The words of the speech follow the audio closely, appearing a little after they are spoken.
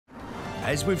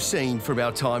As we've seen from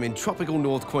our time in tropical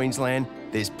North Queensland,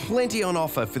 there's plenty on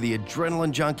offer for the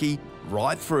adrenaline junkie,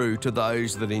 right through to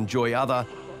those that enjoy other,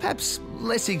 perhaps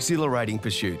less exhilarating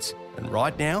pursuits. And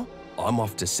right now, I'm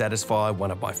off to satisfy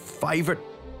one of my favourite,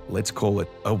 let's call it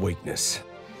a weakness.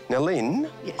 Now, Lynn,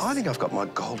 yes. I think I've got my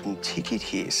golden ticket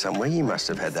here somewhere. You must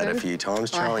have had that a few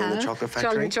times, Charley in the Chocolate Factory.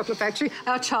 Charley in the Chocolate Factory.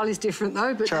 Our Charley's different,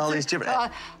 though. But Charley's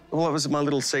different. Well, that was my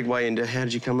little segue into how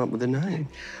did you come up with the name?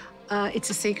 It's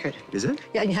a secret. Is it?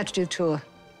 Yeah, and you have to do the tour.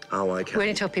 Oh, OK. We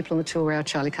only tell people on the tour where our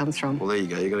Charley comes from. Well, there you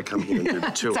go. You've got to come here and do the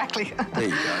tour. Exactly. There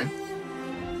you go.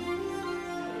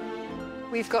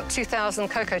 We've got 2,000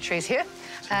 cocoa trees here,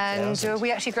 and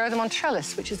we actually grow them on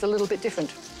trellis, which is a little bit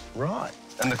different. Right.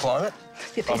 And the climate?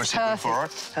 It's obviously good for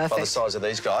it. Perfect. By the size of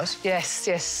these guys. Yes,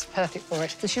 yes, perfect for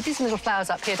it. There should be some little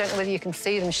flowers up here. I don't know whether you can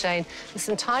see them, Shane. There's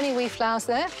some tiny wee flowers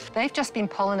there. They've just been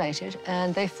pollinated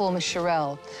and they form a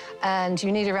chirelle. And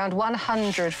you need around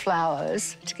 100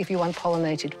 flowers to give you one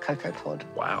pollinated cocoa pod.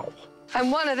 Wow.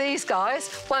 And one of these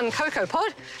guys, one cocoa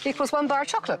pod, equals 1 bar of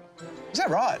chocolate. Is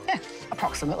that right? Yeah,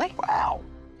 approximately. Wow.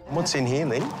 What's in here,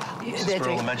 Lynn? Is this where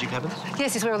all the magic happens?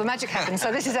 Yes, this is where all the magic happens.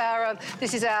 So this is our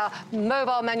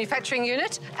mobile manufacturing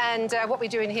unit, and what we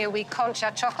do in here, we conch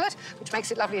our chocolate, which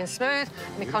makes it lovely and smooth,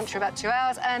 and we conch for about 2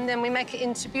 hours, and then we make it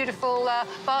into beautiful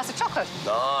bars of chocolate.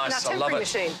 Nice, in our tempering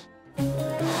machine.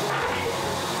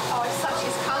 Oh, it's such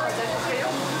his colour, don't you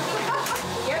feel?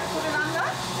 Yep, put it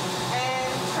under,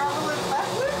 and travel it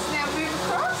backwards. Now move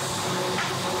across.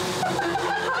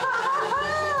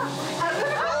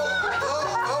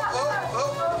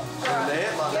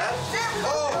 There, like that.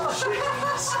 Oh, shit.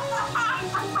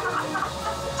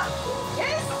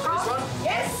 Yes. This one?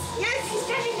 Yes, yes, he's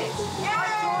getting it.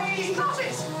 Yay! He's got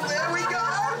it. There we go.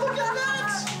 Look at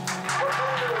that.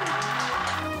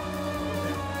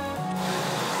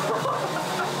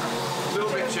 A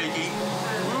little bit cheeky.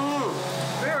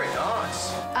 Very nice.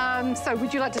 So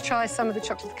would you like to try some of the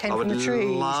chocolate that came from the trees? I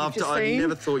would love to. I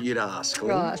never thought you'd ask.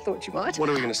 Right, I thought you might. What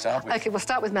are we going to start with? OK, we'll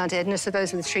start with Mount Edna. So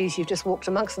those are the trees you've just walked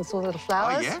amongst and saw the little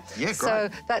flowers. Oh, yeah? Yeah, great. So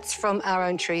that's from our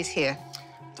own trees here.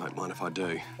 Don't mind if I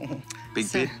do.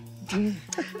 Big bit.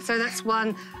 So that's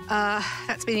one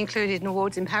that's been included in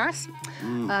awards in Paris.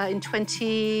 In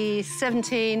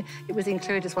 2017, it was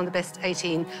included as one of the best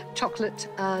 18 chocolate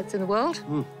in the world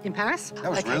in Paris.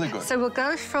 That was really good. So we'll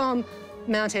go from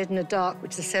Mount Edna Dark,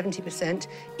 which is 70%,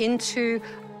 into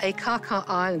a Kaka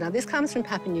Island. Now, this comes from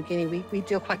Papua New Guinea. We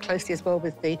deal quite closely as well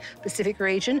with the Pacific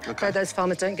region, though those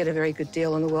farmers don't get a very good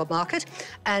deal on the world market.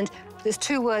 And there's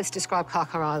 2 words to describe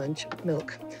Kaka Island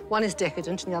milk. One is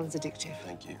decadent and the other is addictive.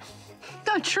 Thank you.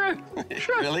 No, true.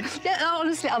 True. Really? Yeah, no,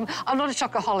 honestly, I'm not a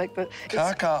chocoholic, but it's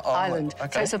Kaka Island.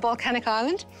 So it's a volcanic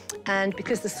island, and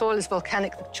because the soil is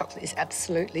volcanic, the chocolate is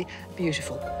absolutely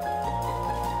beautiful.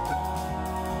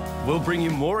 We'll bring you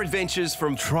more adventures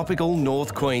from tropical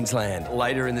North Queensland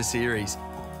later in the series.